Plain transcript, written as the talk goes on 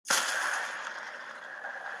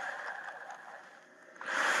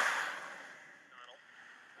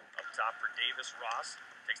Face-off for Davis. Ross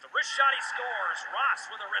takes the wrist shot. He scores.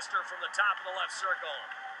 Ross with a wrister from the top of the left circle.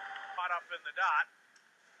 Caught up in the dot.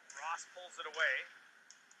 Ross pulls it away.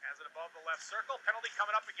 Has it above the left circle. Penalty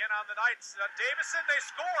coming up again on the Knights. Davison, they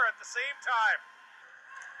score at the same time.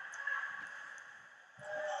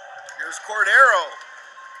 Here's Cordero.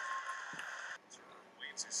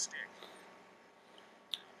 Waves his stick.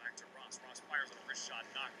 Back to Ross. Ross fires on a wrist shot.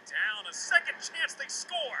 Knocked down. A second chance. They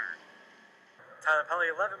score. Time of penalty,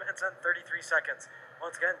 11 minutes and 33 seconds.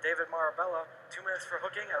 Once again, David Marabella, 2 minutes for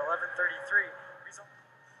hooking at 11:33. Result.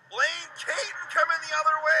 Blaine Caton coming the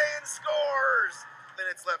other way and scores.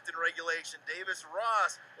 Minutes left in regulation. Davis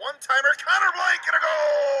Ross, one-timer. Connor Blank and a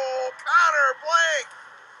goal. Connor Blank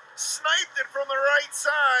sniped it from the right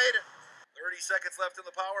side. 30 seconds left in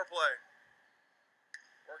the power play.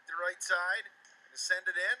 Work the right side and send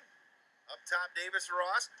it in. Up top, Davis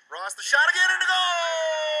Ross. Ross the shot again and a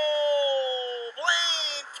goal.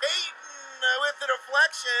 Blaine Caton with the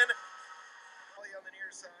deflection. On the near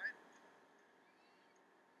side.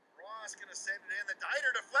 Ross gonna send it in. The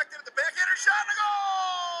Dieter deflected at the backhander shot and a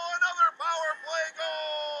goal! Another power play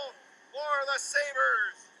goal for the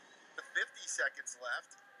Sabres. With 50 seconds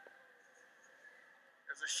left.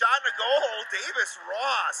 There's a shot and a goal. Davis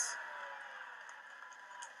Ross.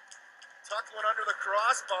 Tuck one under the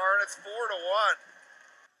crossbar and it's 4-1. We'll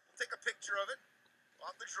take a picture of it.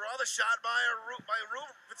 Off the draw, the shot by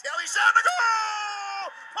Vitaly, shot and a goal!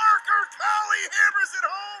 Parker Colley hammers it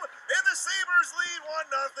home, and the Sabres lead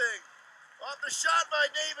 1-0. Off the shot by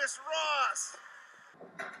Davis Ross.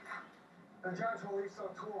 The judge released a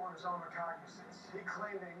tool on his own recognizance. He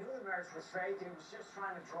claimed they knew the marriage was fake and was just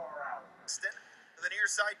trying to draw her out. To the near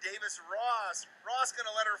side, Davis Ross. Ross gonna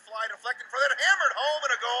let her fly, deflecting for that, hammered home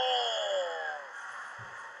and a goal.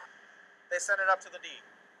 They send it up to the D.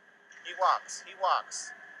 He walks.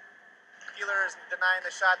 Keeler is denying the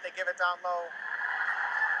shot. They give it down low.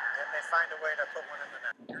 And they find a way to put one in the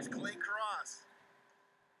net. Here's Clay Cross.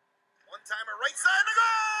 One-timer, right side to goal!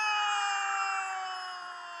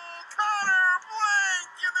 Connor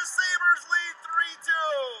Blank, and the Sabres lead 3-2.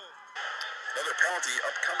 Another penalty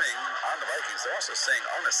upcoming on the Vikings. They're also saying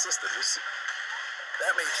unassisted.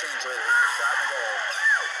 That may change later. Here's a shot and a goal.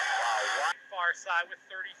 Wow. Far side with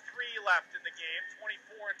 33 left in the game.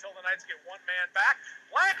 24 until the Knights get one man back.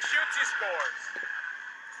 Blank shoots, he scores.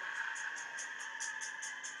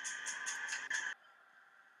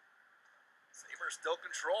 Sabres still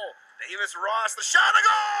control. Davis Ross, the shot and a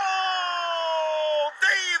goal!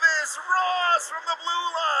 Davis Ross from the blue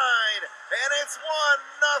line. And it's 1-0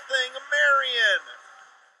 Marian.